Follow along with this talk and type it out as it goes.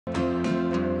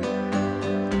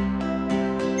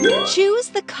Choose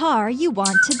the car you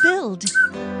want to build.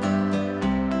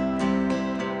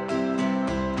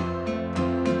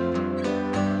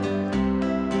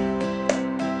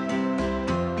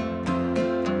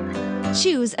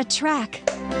 Choose a track.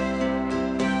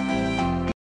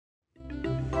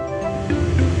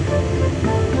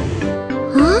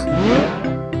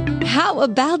 How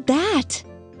about that?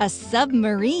 A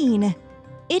submarine.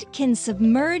 It can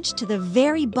submerge to the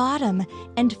very bottom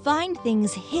and find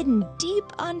things hidden deep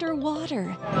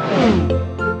underwater.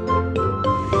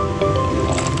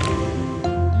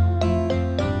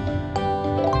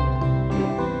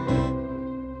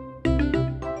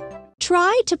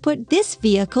 Try to put this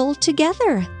vehicle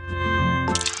together.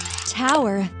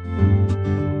 Tower.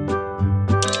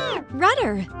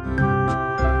 Rudder.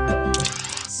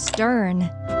 Stern.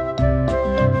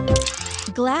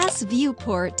 Glass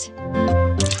viewport.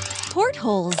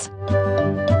 Portholes.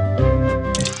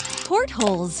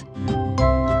 Portholes.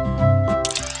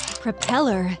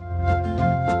 Propeller.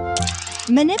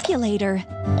 Manipulator.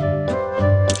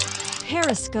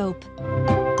 Periscope.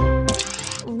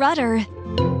 Rudder.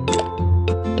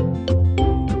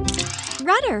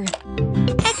 Rudder.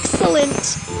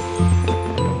 Excellent!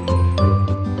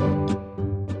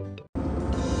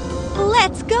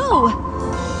 Let's go!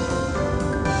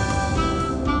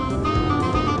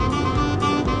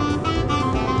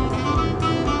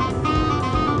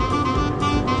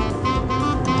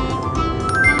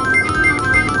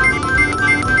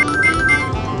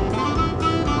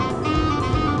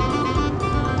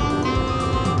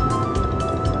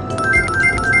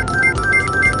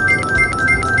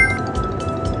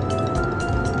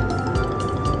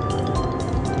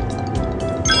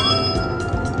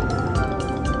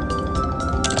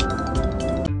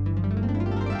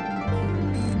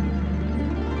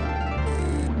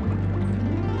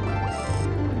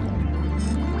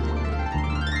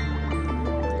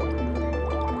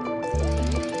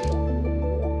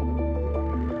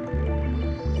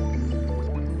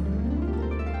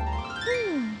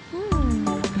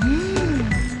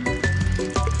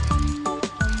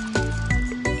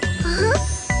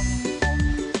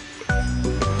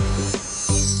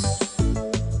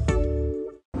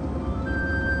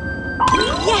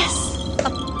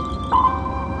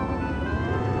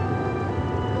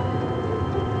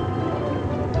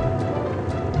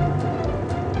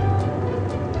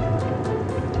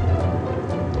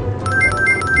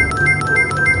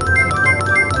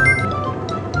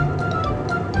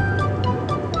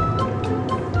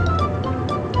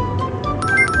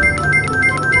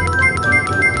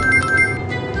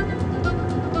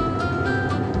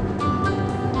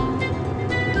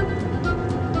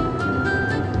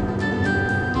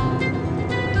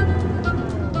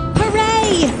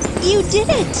 You did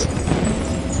it!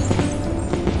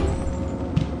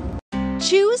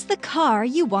 Choose the car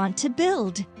you want to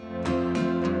build.